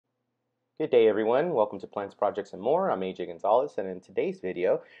Good day everyone, welcome to Plants, Projects and More. I'm AJ Gonzalez, and in today's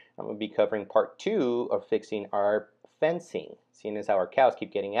video I'm going to be covering part 2 of fixing our fencing, seeing as how our cows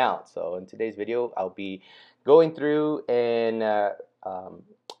keep getting out. So in today's video I'll be going through and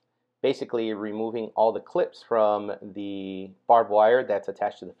basically removing all the clips from the barbed wire that's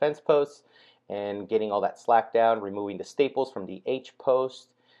attached to the fence posts and getting all that slack down, removing the staples from the H post,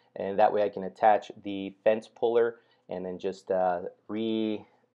 and that way I can attach the fence puller and then just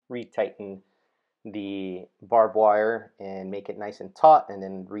retighten the barbed wire and make it nice and taut, and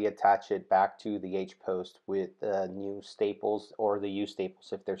then reattach it back to the H post with new staples or the U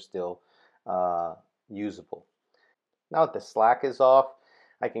staples if they're still usable. Now that the slack is off,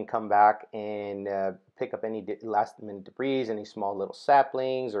 I can come back and pick up any last minute debris, any small little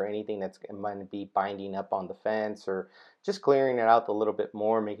saplings or anything that's going to be binding up on the fence, or just clearing it out a little bit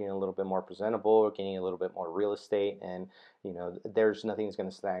more, making it a little bit more presentable, getting a little bit more real estate, and there's nothing that's going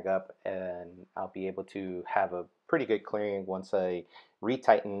to snag up, and I'll be able to have a pretty good clearing once I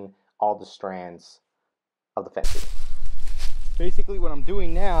retighten all the strands of the fencing. Basically what I'm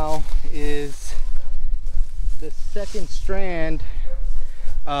doing now is the second strand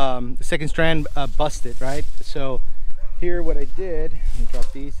busted, right? So here what I did, let me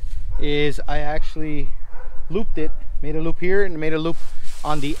drop these, is I actually looped it, made a loop here and made a loop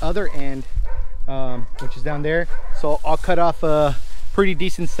on the other end, which is down there. So I'll cut off a pretty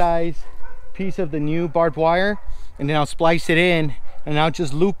decent size piece of the new barbed wire, and then I'll splice it in and I'll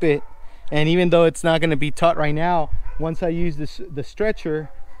just loop it. And even though it's not going to be taut right now, once I use the stretcher,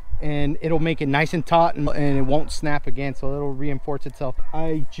 and it'll make it nice and taut, and it won't snap again, so it'll reinforce itself.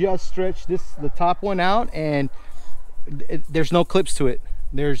 I just stretched the top one out, and there's no clips to it.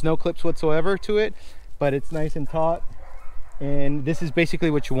 There's no clips whatsoever to it, but it's nice and taut, and this is basically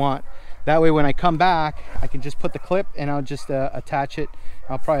what you want. That way when I come back, I can just put the clip and I'll just attach it.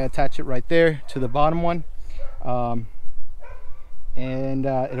 I'll probably attach it right there to the bottom one, and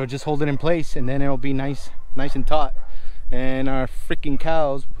it'll just hold it in place, and then it'll be nice and taut, and our freaking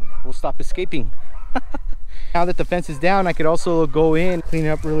cows will stop escaping. Now that the fence is down, I could also go in, clean it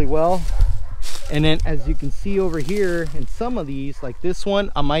up really well. And then as you can see over here, in some of these, like this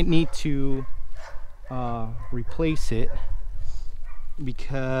one, I might need to replace it,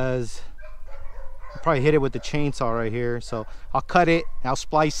 because I'll probably hit it with the chainsaw right here. So I'll cut it, I'll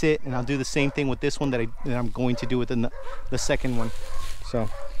splice it, and I'll do the same thing with this one that I'm going to do with the second one. So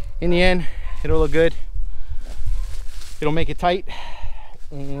in the end, it'll look good. It'll make it tight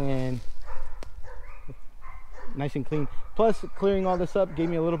and nice and clean. Plus, clearing all this up gave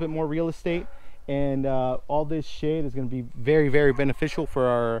me a little bit more real estate, and all this shade is going to be very, very beneficial for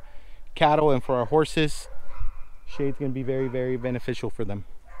our cattle and for our horses. Shade's going to be very, very beneficial for them.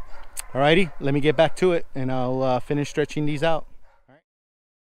 Alrighty, let me get back to it, and I'll finish stretching these out.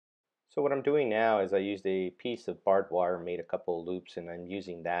 So what I'm doing now is I used a piece of barbed wire, made a couple of loops, and I'm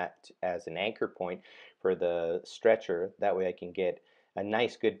using that as an anchor point for the stretcher. That way I can get a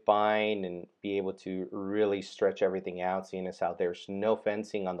nice good bind and be able to really stretch everything out, seeing as how there's no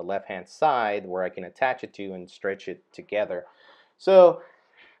fencing on the left hand side where I can attach it to and stretch it together. So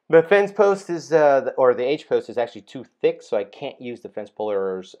the fence post is, or the H post is actually too thick, so I can't use the fence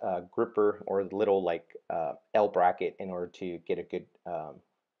puller's gripper or the little L bracket in order to get a good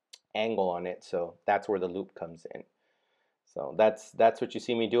angle on it. So that's where the loop comes in. So that's what you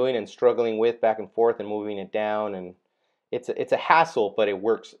see me doing and struggling with back and forth and moving it down, and it's a hassle, but it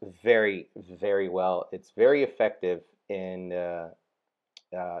works very, very well. It's very effective, and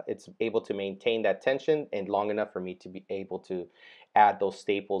it's able to maintain that tension and long enough for me to be able to add those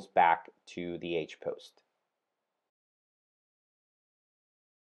staples back to the H post.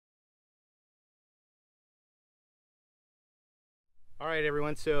 All right,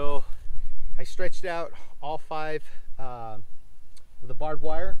 everyone, so I stretched out all 5 of the barbed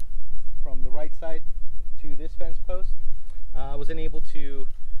wire from the right side to this fence post. I wasn't able to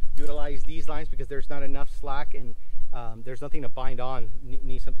utilize these lines because there's not enough slack, and there's nothing to bind on.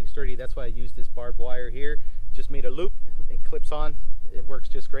 Need something sturdy. That's why I used this barbed wire here. Just made a loop, it clips on, it works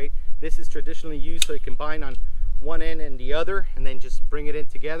just great. This is traditionally used so you can bind on one end and the other, and then just bring it in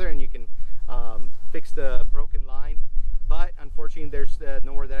together, and you can fix the broken line. But unfortunately there's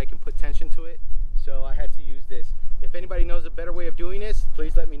nowhere that I can put tension to it, so I had to use this. If anybody knows a better way of doing this,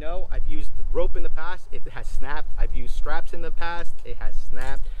 please let me know. I've used rope in the past, it has snapped. I've used straps in the past, it has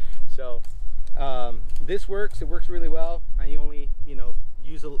snapped. So this works, it works really well. I only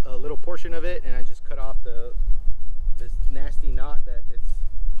use a little portion of it, and I just cut off this nasty knot that it's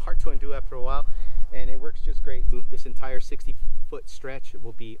hard to undo after a while, and it works just great. This entire 60-foot stretch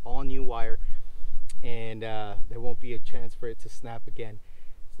will be all new wire, and there won't be a chance for it to snap again.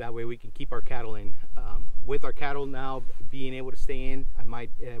 That way we can keep our cattle in. With our cattle now being able to stay in,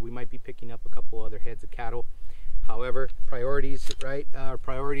 we might be picking up a couple other heads of cattle. However, priorities, right? Our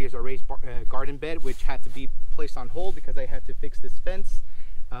priority is our raised garden bed, which had to be placed on hold because I had to fix this fence.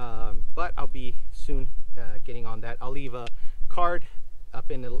 But I'll be soon getting on that. I'll leave a card up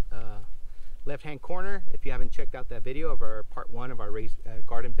in the left-hand corner if you haven't checked out that video of our part 1 of our raised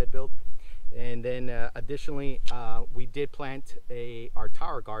garden bed build. And then additionally, we did plant our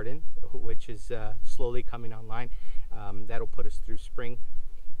tower garden, which is slowly coming online. That'll put us through spring,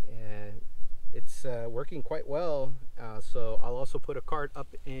 and it's working quite well. So I'll also put a card up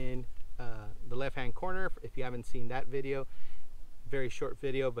in the left-hand corner if you haven't seen that video. Very short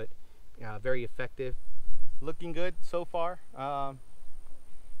video, but very effective. Looking good so far.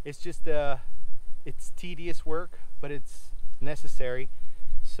 It's just it's tedious work, but it's necessary.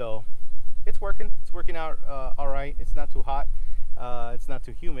 So it's working out all right. It's not too hot, it's not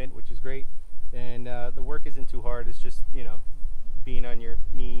too humid, which is great, and the work isn't too hard. It's just, you know, being on your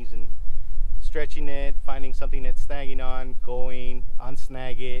knees and stretching it, finding something that's snagging on, going,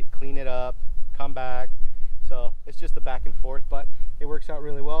 unsnag it, clean it up, come back. So it's just a back and forth, but it works out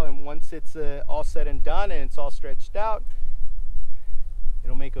really well. And once it's all said and done and it's all stretched out,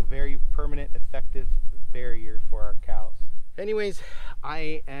 it'll make a very permanent, effective barrier for our cows. Anyways,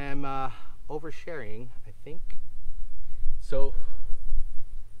 I am oversharing, I think, so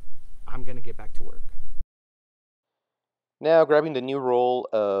I'm gonna get back to work. Now, grabbing the new roll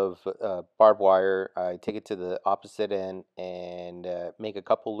of barbed wire, I take it to the opposite end and make a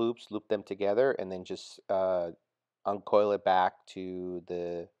couple loops, loop them together, and then just uncoil it back to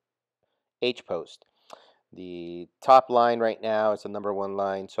the H post. The top line right now is the number 1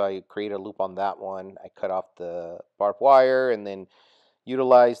 line, so I create a loop on that one. I cut off the barbed wire and then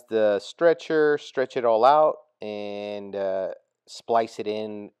utilize the stretcher, stretch it all out, and splice it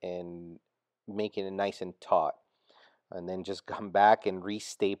in and make it nice and taut. And then just come back and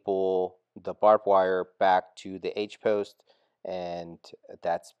restaple the barbed wire back to the H post, and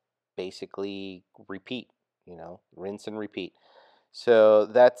that's basically repeat, you know, rinse and repeat. So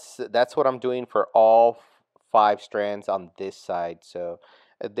that's what I'm doing for all 5 strands on this side. So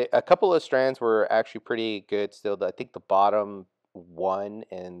a couple of strands were actually pretty good still. I think the bottom one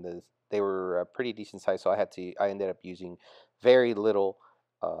and they were pretty decent size, so I ended up using very little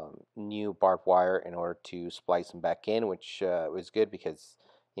new barbed wire in order to splice them back in, which was good because,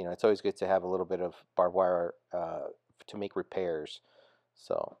 you know, it's always good to have a little bit of barbed wire to make repairs.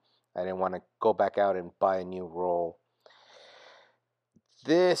 So I didn't want to go back out and buy a new roll.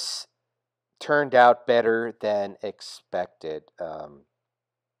 This turned out better than expected. All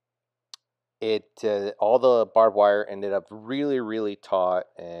the barbed wire ended up really taut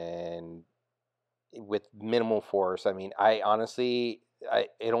and with minimal force. I mean, I honestly,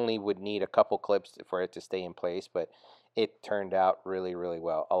 it only would need a couple clips for it to stay in place, but it turned out really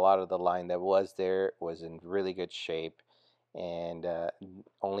well. A lot of the line that was there was in really good shape, and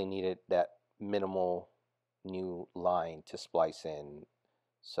only needed that minimal new line to splice in.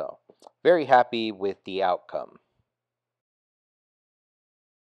 So very happy with the outcome.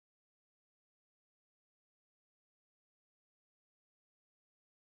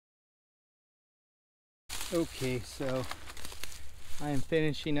 Okay, so I am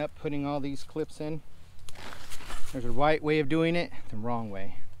finishing up putting all these clips in. There's a right way of doing it, the wrong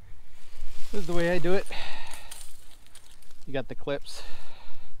way. This is the way I do it. You got the clips.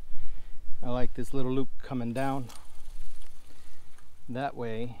 I like this little loop coming down. That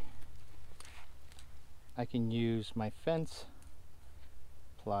way I can use my fence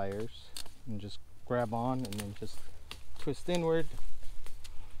pliers and just grab on and then just twist inward.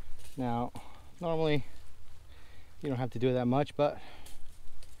 Now, normally you don't have to do that much, but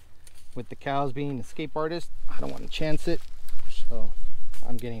with the cows being an escape artist, I don't want to chance it. So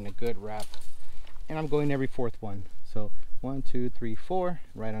I'm getting a good wrap, and I'm going every 4th one. So 1, 2, 3, 4,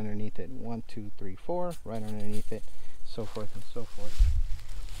 right underneath it. 1, 2, 3, 4, right underneath it. So forth and so forth.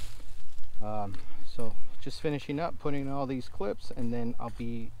 So just finishing up putting all these clips, and then I'll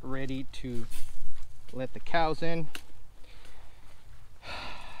be ready to let the cows in.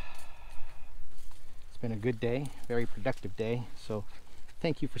 It's been a good day, very productive day. So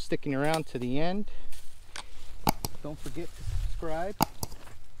thank you for sticking around to the end. Don't forget to subscribe.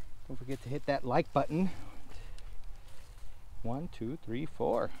 Don't forget to hit that like button. 1, 2, 3,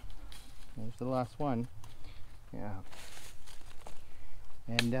 4. There's the last one. Yeah.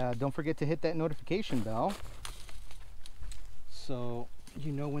 And don't forget to hit that notification bell so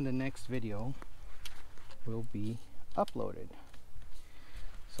you know when the next video will be uploaded.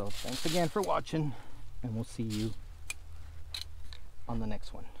 So thanks again for watching, and we'll see you on the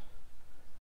next one.